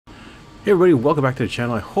Hey everybody, welcome back to the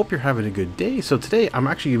channel. I hope you're having a good day. So today I'm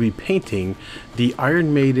actually going to be painting the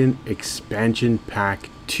Iron Maiden Expansion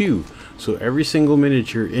Pack 2. So every single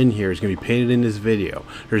miniature in here is going to be painted in this video.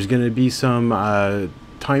 There's going to be some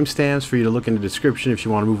timestamps for you to look in the description if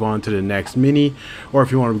you want to move on to the next mini, or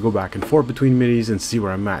if you want to go back and forth between minis and see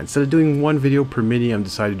where I'm at. Instead of doing one video per mini, I'm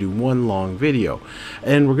decided to do one long video,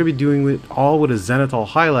 and we're going to be doing it all with a zenithal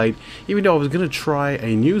highlight, even though I was going to try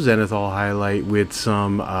a new zenithal highlight with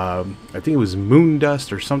some I think it was moon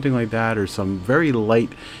dust or something like that, or some very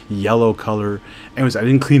light yellow color. Anyways, I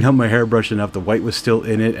didn't clean up my hairbrush enough. The white was still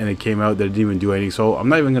in it and it came out that it didn't even do anything, so I'm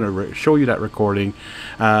not even going to show you that recording.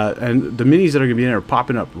 And the minis that are going to be in there are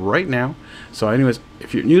popping up right now. So anyways,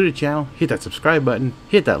 if you're new to the channel, hit that subscribe button,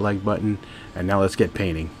 hit that like button, and now let's get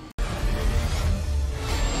painting.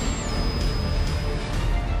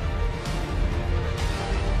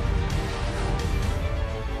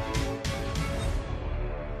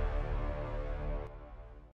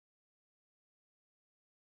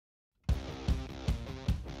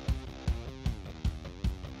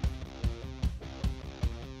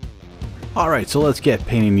 Alright, so let's get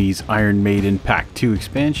painting these Iron Maiden Pack 2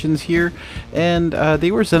 expansions here, and they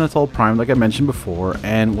were zenithal primed like I mentioned before,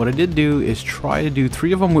 and what I did do is try to do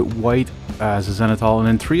 3 of them with white as a zenithal and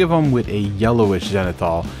then 3 of them with a yellowish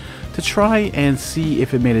zenithal to try and see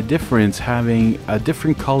if it made a difference having a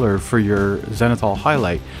different color for your zenithal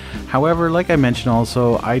highlight. However, like I mentioned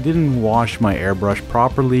also, I didn't wash my airbrush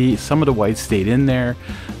properly. Some of the white stayed in there.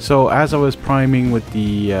 So as I was priming with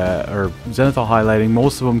the or zenithal highlighting,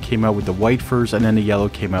 most of them came out with the white first, and then the yellow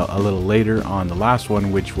came out a little later on the last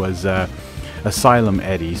one, which was Asylum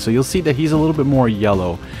Eddie. So you'll see that he's a little bit more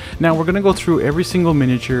yellow. Now we're going to go through every single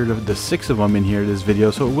miniature, the 6 of them in here this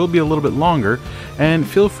video, so it will be a little bit longer, and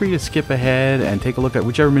feel free to skip ahead and take a look at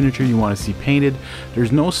whichever miniature you want to see painted.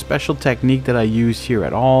 There's no special technique that I used here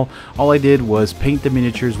at all. All I did was paint the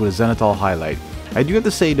miniatures with a zenithal highlight. I do have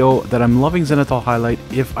to say though that I'm loving zenithal highlight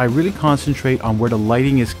if I really concentrate on where the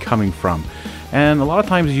lighting is coming from. And a lot of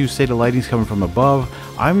times you say the lighting's coming from above.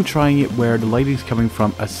 I'm trying it where the lighting's coming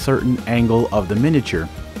from a certain angle of the miniature.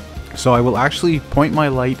 So I will actually point my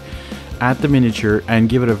light at the miniature and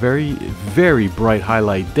give it a very, very bright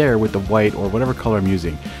highlight there with the white or whatever color I'm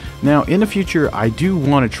using. Now in the future I do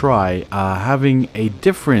want to try having a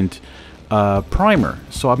different primer.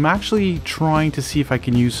 So I'm actually trying to see if I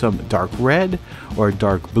can use some dark red or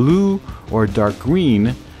dark blue or dark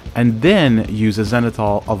green, and then use a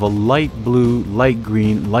zenithal of a light blue, light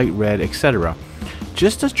green, light red, etc.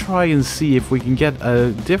 Just to try and see if we can get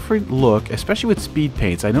a different look, especially with speed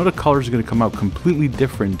paints. I know the colors are going to come out completely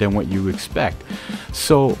different than what you expect.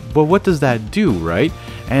 So, but what does that do, right?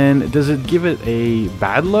 And does it give it a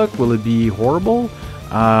bad look? Will it be horrible?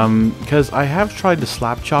 Because I have tried the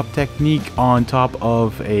slap chop technique on top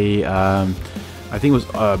of a I think it was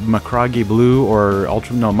Macragge Blue or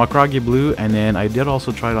Macragge Blue, and then I did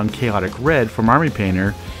also try it on Chaotic Red from Army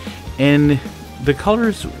Painter, and the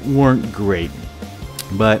colors weren't great.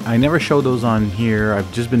 But I never showed those on here.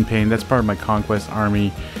 I've just been painting. That's part of my Conquest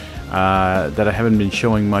Army that I haven't been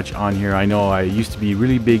showing much on here. I know I used to be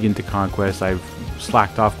really big into Conquest. I've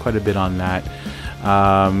slacked off quite a bit on that.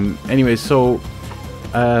 Anyway, so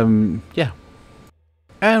yeah.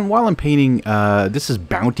 And while I'm painting, this is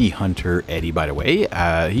Bounty Hunter Eddie, by the way.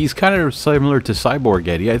 He's kind of similar to Cyborg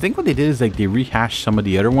Eddie. I think what they did is like they rehashed some of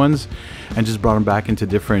the other ones and just brought him back into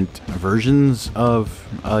different versions of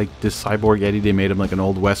like this Cyborg Eddie. They made him like an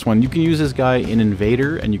Old West one. You can use this guy in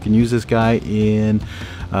Invader, and you can use this guy in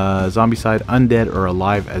Zombicide Unded or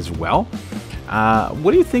Alive as well.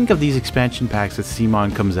 What do you think of these expansion packs that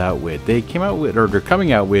CMON comes out with? They came out with, or they're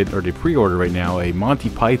coming out with, or they pre-order right now, a Monty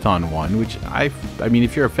Python one, which I mean,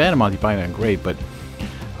 if you're a fan of Monty Python, great, but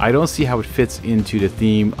I don't see how it fits into the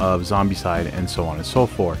theme of Zombicide and so on and so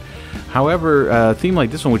forth. However, a theme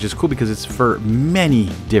like this one, which is cool because it's for many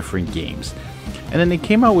different games. And then they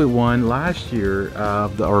came out with one last year,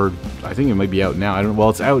 or I think it might be out now. I don't. Well,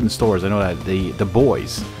 it's out in stores. I know that the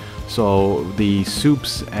Boys. So the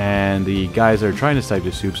soups and the guys that are trying to type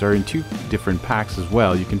the soups are in 2 different packs as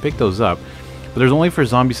well. You can pick those up, but there's only for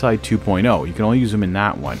Zombicide 2.0. You can only use them in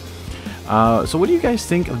that one. So what do you guys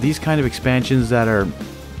think of these kind of expansions that are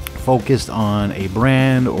focused on a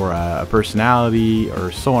brand or a personality or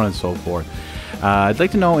so on and so forth? I'd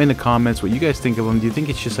like to know in the comments what you guys think of them. Do you think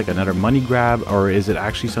it's just like another money grab, or is it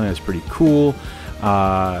actually something that's pretty cool?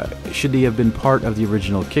 Should they have been part of the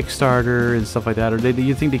original Kickstarter and stuff like that, or do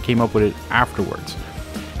you think they came up with it afterwards?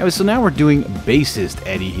 Anyway, so now we're doing Bassist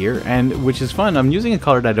Eddie here, and which is fun. I'm using a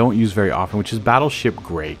color that I don't use very often, which is Battleship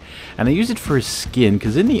Gray. And I use it for his skin,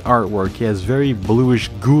 because in the artwork, he has very bluish,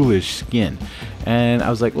 ghoulish skin. And I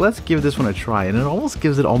was like, let's give this one a try. And it almost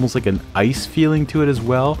gives it almost like an ice feeling to it as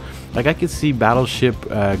well. Like I could see Battleship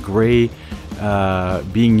Gray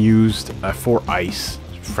being used for ice,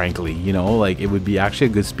 frankly. You know, like it would be actually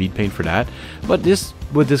a good speed paint for that. But this,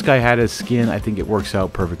 what this guy had as skin, I think it works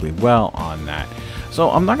out perfectly well on that. So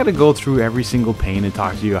I'm not going to go through every single paint and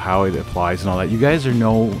talk to you how it applies and all that. You guys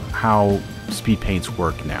know how speed paints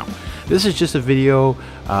work now. This is just a video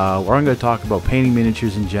where I'm going to talk about painting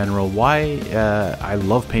miniatures in general. Why I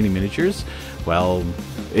love painting miniatures. Well,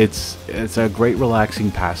 it's a great relaxing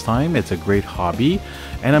pastime. It's a great hobby.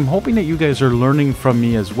 And I'm hoping that you guys are learning from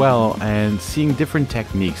me as well and seeing different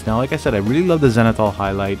techniques. Now, like I said, I really love the Zenithal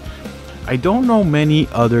highlight. I don't know many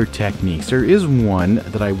other techniques. There is one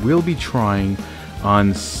that I will be trying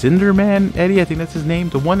on Shaman Eddie, I think that's his name,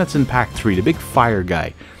 the one that's in pack 3, the big fire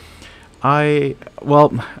guy.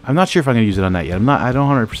 Well, I'm not sure if I'm going to use it on that yet. I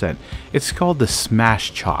don't 100%. It's called the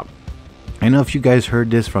Smash Chop. I know if you guys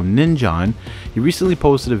heard this from Ninjon, he recently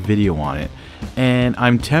posted a video on it, and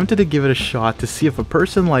I'm tempted to give it a shot to see if a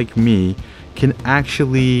person like me can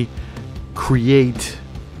actually create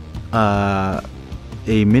a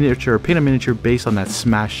miniature, or paint a miniature based on that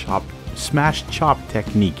Smash Chop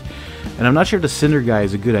technique. And I'm not sure if the Cinder guy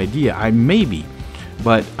is a good idea. I may be,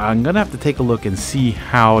 but I'm gonna have to take a look and see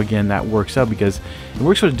how again that works out, because it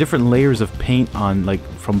works with different layers of paint on, like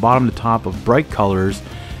from bottom to top, of bright colors,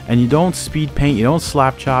 and you don't speed paint, you don't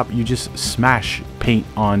slap chop, you just smash paint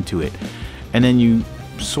onto it, and then you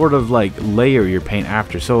sort of like layer your paint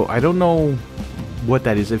after. So I don't know what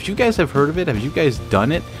that is. If you guys have heard of it, have you guys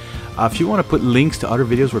done it? If you want to put links to other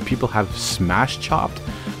videos where people have smash chopped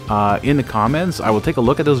in the comments, I will take a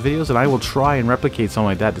look at those videos and I will try and replicate something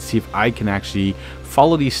like that to see if I can actually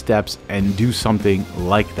follow these steps and do something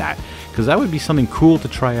like that, because that would be something cool to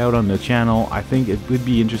try out on the channel. I think it would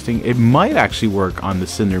be interesting. It might actually work on the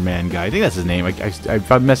Cinderman guy. I think that's his name.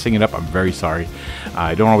 If I'm messing it up, I'm very sorry.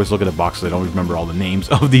 I don't always look at the boxes. I don't remember all the names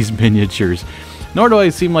of these miniatures, nor do I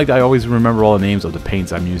seem like I always remember all the names of the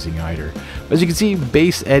paints I'm using either. But as you can see,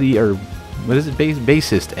 Bass Eddie, or what is it,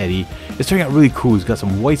 Bassist Eddie, is turning out really cool. He's got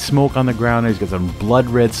some white smoke on the ground. He's got some blood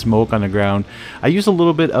red smoke on the ground. I used a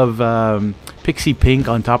little bit of pixie pink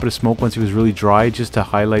on top of the smoke once he was really dry, just to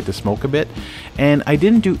highlight the smoke a bit. And I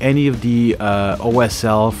didn't do any of the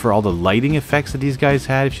OSL for all the lighting effects that these guys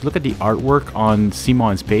had. If you look at the artwork on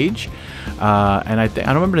CMON's page, and I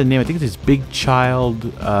don't remember the name. I think it's this Big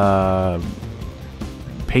Child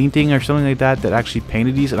painting or something like that that actually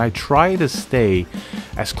painted these, and I try to stay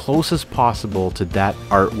as close as possible to that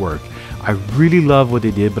artwork. I really love what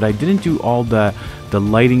they did, but I didn't do all the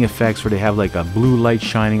lighting effects where they have like a blue light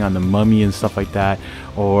shining on the mummy and stuff like that,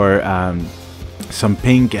 or some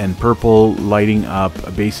pink and purple lighting up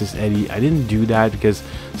a Bassist Eddie. I didn't do that because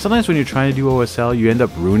sometimes when you're trying to do OSL, you end up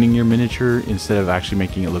ruining your miniature instead of actually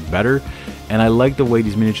making it look better. And I like the way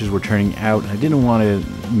these miniatures were turning out, and I didn't want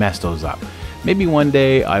to mess those up. Maybe one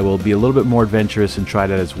day I will be a little bit more adventurous and try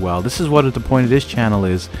that as well. This is what the point of this channel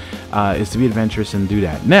is to be adventurous and do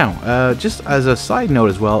that. Now, just as a side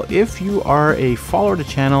note as well, if you are a follower of the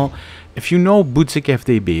channel, if you know Boutique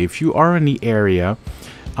FDB, if you are in the area,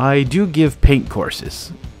 I do give paint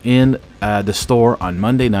courses in the store on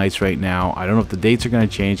Monday nights right now. I don't know if the dates are going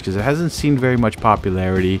to change because it hasn't seen very much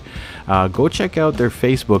popularity. Go check out their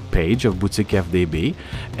Facebook page of Boutique FDB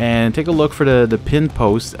and take a look for the pinned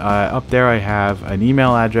post. Up there I have an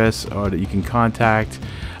email address or that you can contact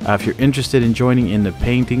if you're interested in joining in the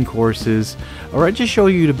painting courses, or I just show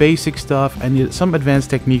you the basic stuff and some advanced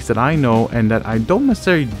techniques that I know and that I don't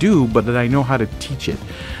necessarily do, but that I know how to teach it.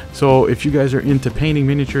 So if you guys are into painting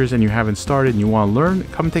miniatures and you haven't started and you want to learn,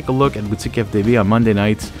 come take a look at Boutique FDB on Monday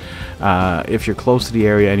nights. If you're close to the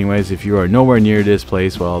area anyways. If you are nowhere near this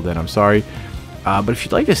place, well then I'm sorry. But if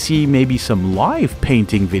you'd like to see maybe some live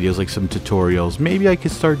painting videos, like some tutorials, maybe I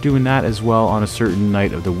could start doing that as well on a certain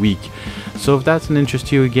night of the week. So if that's an interest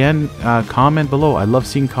to you, again, comment below. I love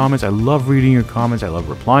seeing comments. I love reading your comments. I love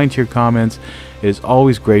replying to your comments. It is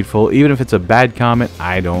always grateful. Even if it's a bad comment,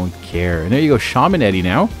 I don't care. And there you go, Shaman Eddie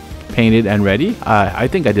now, painted and ready. I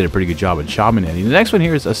think I did a pretty good job on Shaman Eddie. The next one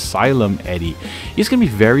here is Asylum Eddie. He's going to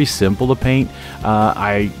be very simple to paint.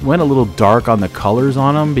 I went a little dark on the colors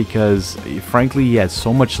on him because, frankly, he had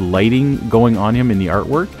so much lighting going on him in the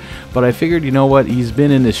artwork. But I figured, you know what, he's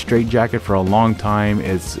been in this straitjacket for a long time.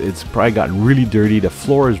 It's probably gotten really dirty. The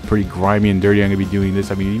floor is pretty grimy and dirty. I'm going to be doing this.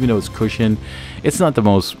 I mean, even though it's cushioned, it's not the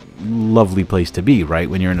most lovely place to be, right?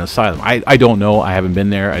 When you're in an asylum. I don't know. I haven't been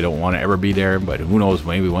there. I don't want to ever be there, but who knows?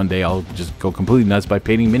 Maybe one day I'll just go completely nuts by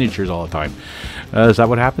painting miniatures all the time. Is that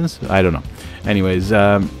what happens? I don't know. Anyways,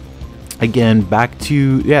 again, back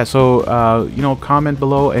to, yeah, so, you know, comment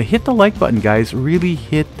below and hit the like button, guys. Really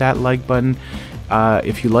hit that like button.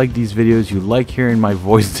 If you like these videos, you like hearing my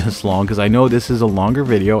voice this long, because I know this is a longer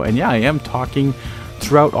video, and yeah, I am talking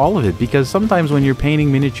throughout all of it, because sometimes when you're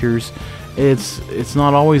painting miniatures, it's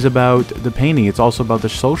not always about the painting, it's also about the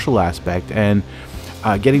social aspect, and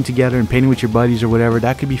getting together and painting with your buddies or whatever,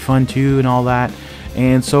 that could be fun too and all that.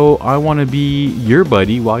 And so I want to be your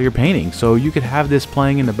buddy while you're painting, so you could have this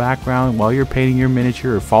playing in the background while you're painting your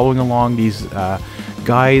miniature or following along these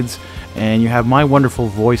guides, and you have my wonderful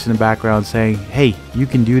voice in the background saying, hey, you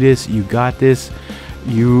can do this, you got this.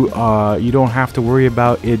 You don't have to worry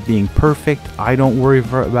about it being perfect. I don't worry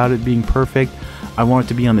about it being perfect. I want it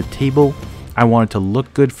to be on the table. I want it to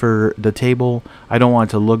look good for the table. I don't want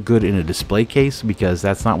it to look good in a display case, because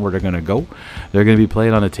that's not where they're going to go. They're going to be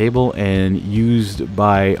played on the table and used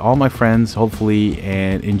by all my friends, hopefully,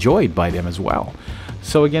 and enjoyed by them as well.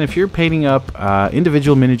 So again, if you're painting up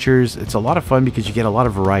individual miniatures, it's a lot of fun because you get a lot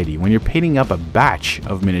of variety. When you're painting up a batch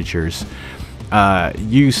of miniatures,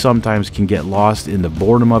 you sometimes can get lost in the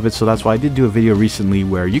boredom of it. So that's why I did do a video recently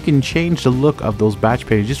where you can change the look of those batch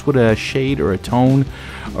paintings just with a shade or a tone,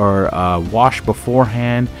 or wash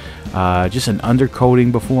beforehand, just an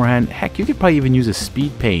undercoating beforehand. Heck, you could probably even use a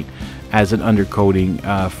speed paint as an undercoating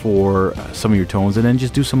for some of your tones, and then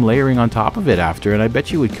just do some layering on top of it after, and I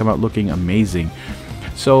bet you would come out looking amazing.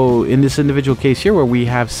 So in this individual case here, where we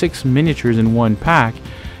have 6 miniatures in one pack,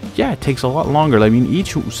 yeah, it takes a lot longer. I mean,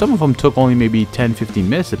 some of them took only maybe 10-15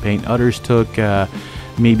 minutes to paint, others took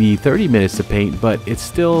maybe 30 minutes to paint, but it's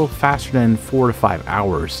still faster than 4 to 5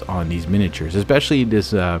 hours on these miniatures, especially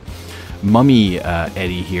this Mummy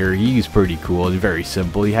Eddie here. He's pretty cool and very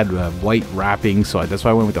simple. He had white wrapping, so that's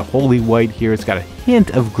why I went with the holy white here. It's got a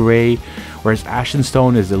hint of gray, whereas Ashen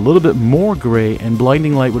Stone is a little bit more gray, and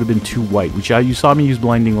Blinding Light would have been too white, which you saw me use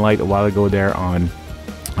Blinding Light a while ago there on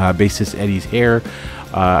Bassist Eddie's hair.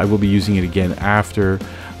 I will be using it again after.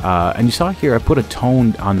 And you saw here I put a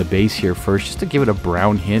tone on the base here first, just to give it a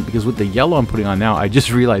brown hint, because with the yellow I'm putting on now, I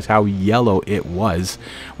just realized how yellow it was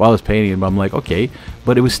while I was painting it. But I'm like, okay,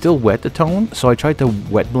 but it was still wet, the tone, so I tried to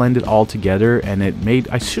wet blend it all together, and it made,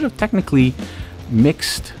 I should have technically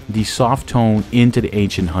mixed the soft tone into the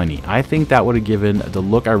Ancient Honey. I think that would have given the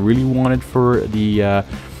look I really wanted for the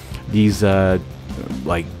these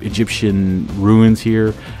like Egyptian ruins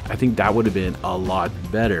here. I think that would have been a lot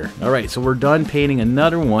better. All right, so we're done painting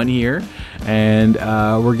another one here, and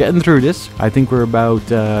we're getting through this. I think we're about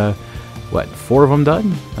what, 4 of them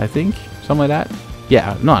done, I think, something like that.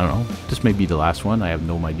 Yeah, no, I don't know, this may be the last one. I have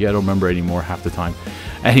no idea. I don't remember anymore half the time.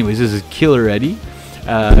 Anyways, this is Killer Eddie.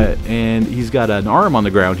 And he's got an arm on the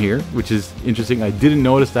ground here, which is interesting. I didn't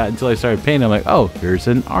notice that until I started painting. I'm like, oh, there's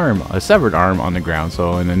an arm, a severed arm on the ground.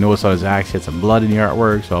 So, and I noticed on his axe he had some blood in the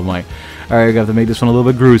artwork. So I'm like, all right, I have to make this one a little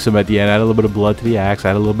bit gruesome at the end. Add a little bit of blood to the axe,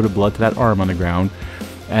 add a little bit of blood to that arm on the ground.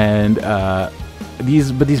 And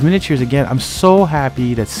these miniatures, again, I'm so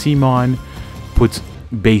happy that CMON puts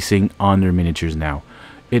basing on their miniatures now.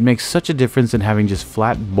 It makes such a difference in having just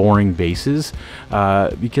flat, boring bases,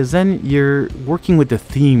 because then you're working with the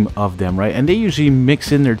theme of them, right? And they usually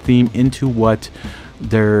mix in their theme into what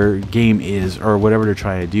their game is, or whatever they're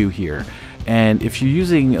trying to do here. And if you're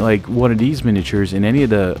using like one of these miniatures in any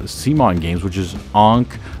of the CMON games, which is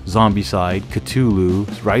Ankh, Zombicide,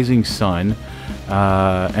 Cthulhu, Rising Sun,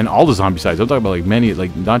 and all the Zombicides. I'm talking about like many,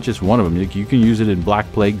 like not just one of them. You can use it in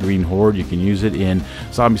Black Plague, Green Horde. You can use it in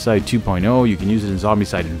Zombicide 2.0. You can use it in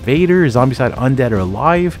Zombicide Invaders, Zombicide Unded or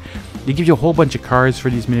Alive. It gives you a whole bunch of cards for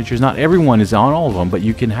these miniatures. Not everyone is on all of them, but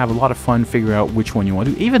you can have a lot of fun figuring out which one you want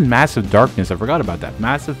to do. Even Massive Darkness, I forgot about that.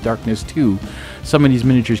 Massive Darkness 2, some of these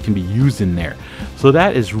miniatures can be used in there. So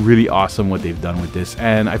that is really awesome what they've done with this.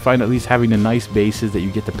 And I find at least having the nice bases that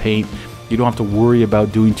you get to paint, you don't have to worry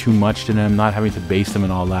about doing too much to them, not having to base them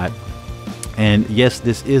and all that. And yes,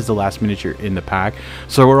 this is the last miniature in the pack,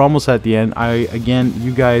 so we're almost at the end. Again,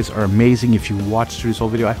 you guys are amazing. If you watched through this whole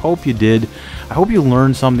video, I hope you did. I hope you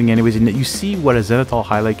learned something anyways, and that you see what a Zenithal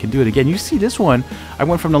highlight can do. And again, you see this one, I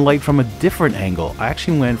went from the light from a different angle. I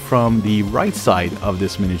actually went from the right side of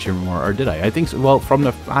this miniature more, or did I? I think so. Well, from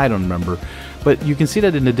the, I don't remember, but you can see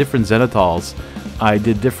that in the different Zenithals, I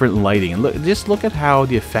did different lighting. And look, just look at how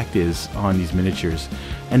the effect is on these miniatures.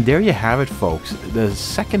 And there you have it, folks. The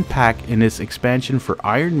second pack in this expansion for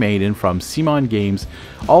Iron Maiden from CMON Games,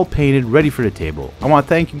 all painted, ready for the table. I want to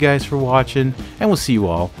thank you guys for watching, and we'll see you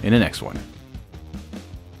all in the next one.